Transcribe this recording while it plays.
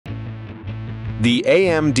The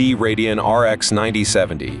AMD Radeon RX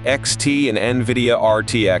 9070 XT and Nvidia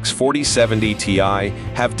RTX 4070 Ti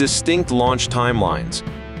have distinct launch timelines,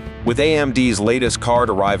 with AMD's latest card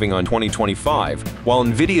arriving on 2025, while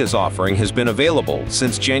Nvidia's offering has been available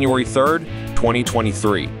since January 3,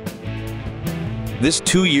 2023. This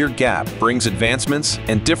two-year gap brings advancements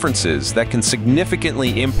and differences that can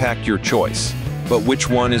significantly impact your choice. But which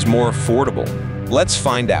one is more affordable? Let's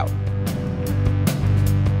find out.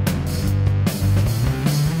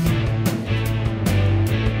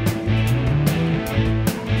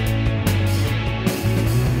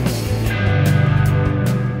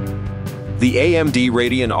 The AMD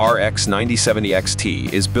Radeon RX 9070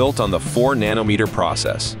 XT is built on the 4nm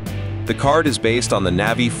process. The card is based on the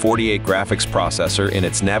Navi 48 graphics processor in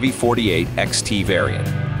its Navi 48 XT variant.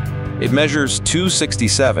 It measures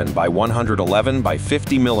 267 by 111 by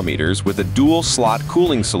 50 mm with a dual-slot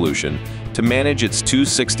cooling solution to manage its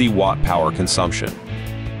 260-watt power consumption.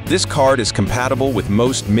 This card is compatible with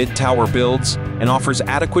most mid-tower builds and offers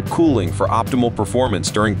adequate cooling for optimal performance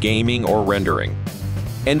during gaming or rendering.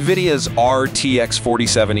 Nvidia's RTX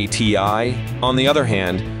 4070 Ti, on the other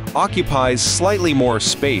hand, occupies slightly more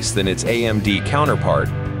space than its AMD counterpart,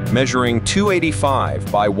 measuring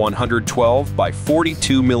 285 by 112 by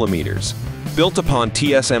 42 mm. Built upon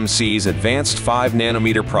TSMC's advanced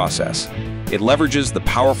 5nm process, it leverages the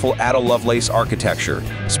powerful Ada Lovelace architecture,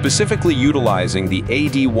 specifically utilizing the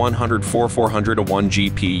AD100-4401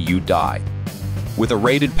 GPU die. With a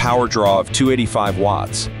rated power draw of 285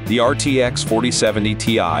 watts, the RTX 4070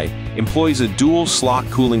 Ti employs a dual-slot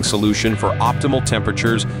cooling solution for optimal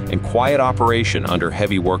temperatures and quiet operation under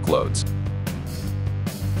heavy workloads.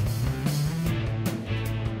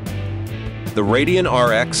 The Radeon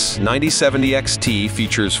RX 9070 XT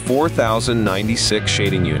features 4096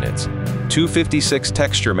 shading units, 256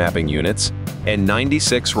 texture mapping units, and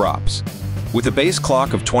 96 ROPs. With a base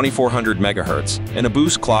clock of 2400 MHz and a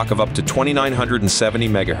boost clock of up to 2970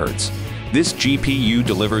 MHz, this GPU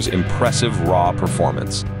delivers impressive raw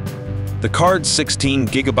performance. The card's 16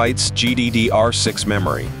 GB GDDR6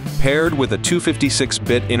 memory, paired with a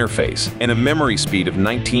 256-bit interface and a memory speed of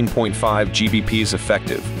 19.5 Gbps is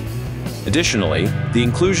effective. Additionally, the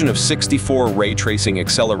inclusion of 64 ray tracing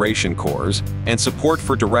acceleration cores and support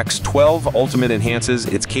for DirectX 12 Ultimate enhances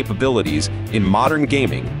its capabilities in modern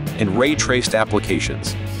gaming and ray-traced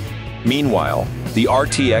applications. Meanwhile, the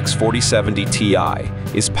RTX 4070 Ti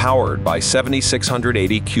is powered by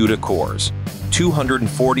 7680 CUDA cores,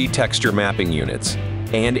 240 texture mapping units,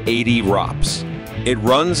 and 80 ROPs. It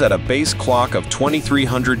runs at a base clock of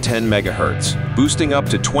 2310 MHz, boosting up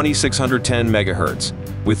to 2610 MHz,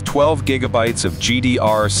 with 12 GB of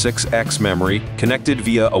GDDR6X memory connected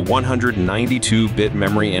via a 192-bit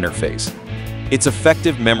memory interface. Its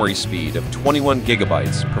effective memory speed of 21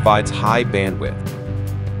 GB provides high bandwidth.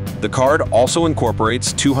 The card also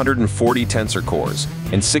incorporates 240 tensor cores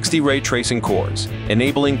and 60 ray tracing cores,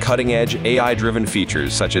 enabling cutting-edge AI-driven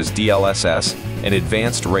features such as DLSS and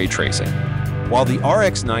advanced ray tracing. While the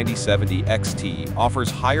RX 9070 XT offers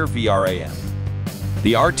higher VRAM,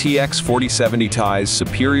 the RTX 4070 Ti's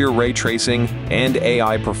superior ray tracing and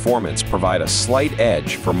AI performance provide a slight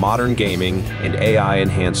edge for modern gaming and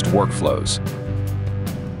AI-enhanced workflows.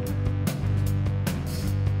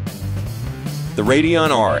 The Radeon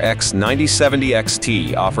RX 9070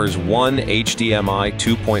 XT offers one HDMI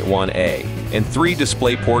 2.1A and three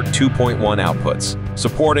DisplayPort 2.1 outputs,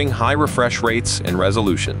 supporting high refresh rates and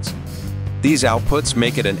resolutions. These outputs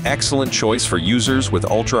make it an excellent choice for users with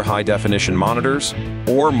ultra-high-definition monitors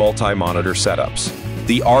or multi-monitor setups.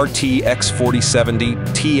 The RTX 4070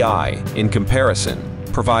 Ti, in comparison,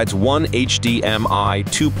 provides one HDMI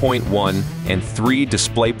 2.1 and three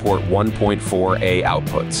DisplayPort 1.4A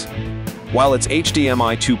outputs. While its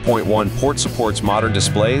HDMI 2.1 port supports modern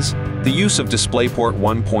displays, the use of DisplayPort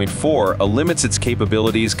 1.4 limits its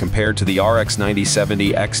capabilities compared to the RX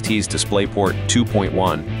 9070 XT's DisplayPort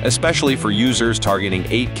 2.1, especially for users targeting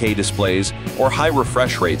 8K displays or high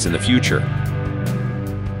refresh rates in the future.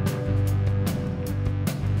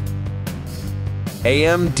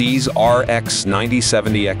 AMD's RX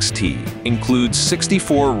 9070 XT includes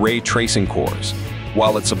 64 ray tracing cores.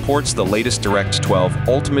 While it supports the latest DirectX 12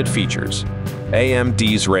 Ultimate features,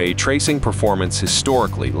 AMD's ray tracing performance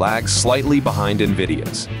historically lags slightly behind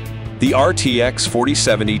Nvidia's. The RTX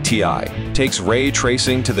 4070 Ti takes ray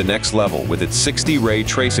tracing to the next level with its 60 ray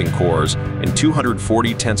tracing cores and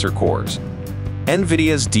 240 tensor cores.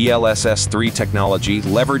 Nvidia's DLSS 3 technology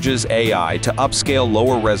leverages AI to upscale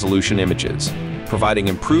lower resolution images, providing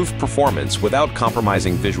improved performance without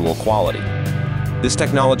compromising visual quality. This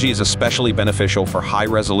technology is especially beneficial for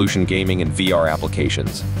high-resolution gaming and VR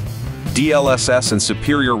applications. DLSS and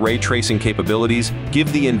superior ray tracing capabilities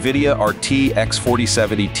give the Nvidia RTX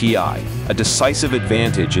 4070 Ti a decisive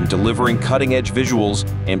advantage in delivering cutting-edge visuals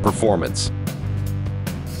and performance.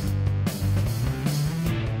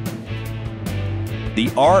 The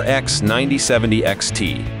RX 9070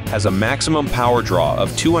 XT has a maximum power draw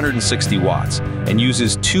of 260 watts and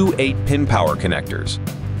uses two 8-pin power connectors.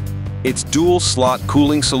 Its dual-slot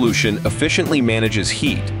cooling solution efficiently manages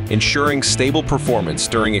heat, ensuring stable performance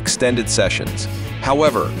during extended sessions.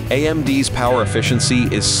 However, AMD's power efficiency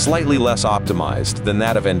is slightly less optimized than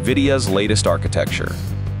that of Nvidia's latest architecture.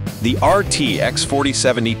 The RTX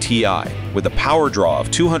 4070 Ti, with a power draw of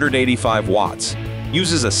 285 watts,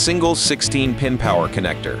 uses a single 16-pin power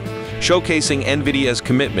connector, showcasing Nvidia's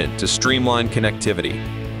commitment to streamlined connectivity.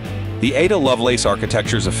 The Ada Lovelace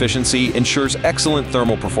architecture's efficiency ensures excellent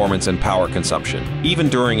thermal performance and power consumption, even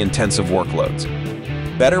during intensive workloads.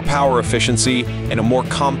 Better power efficiency and a more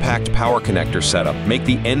compact power connector setup make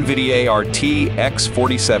the Nvidia RTX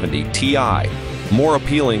 4070 Ti more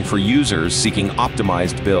appealing for users seeking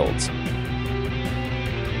optimized builds.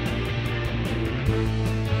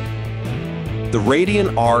 The Radeon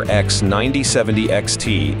RX 9070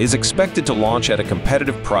 XT is expected to launch at a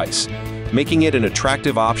competitive price, making it an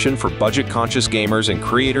attractive option for budget-conscious gamers and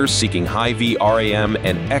creators seeking high VRAM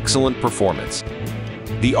and excellent performance.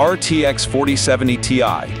 The RTX 4070 Ti,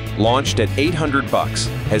 launched at $800,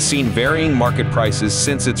 has seen varying market prices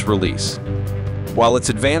since its release. While its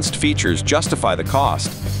advanced features justify the cost,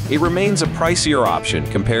 it remains a pricier option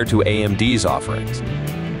compared to AMD's offerings.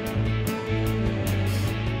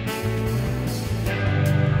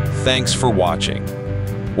 Thanks for watching.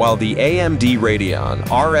 While the AMD Radeon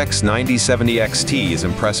RX 9070 XT is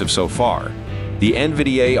impressive so far, the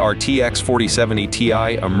Nvidia RTX 4070 Ti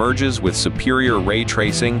emerges with superior ray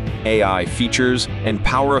tracing, AI features, and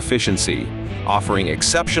power efficiency, offering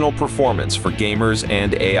exceptional performance for gamers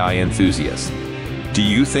and AI enthusiasts. Do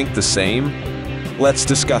you think the same? Let's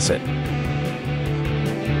discuss it.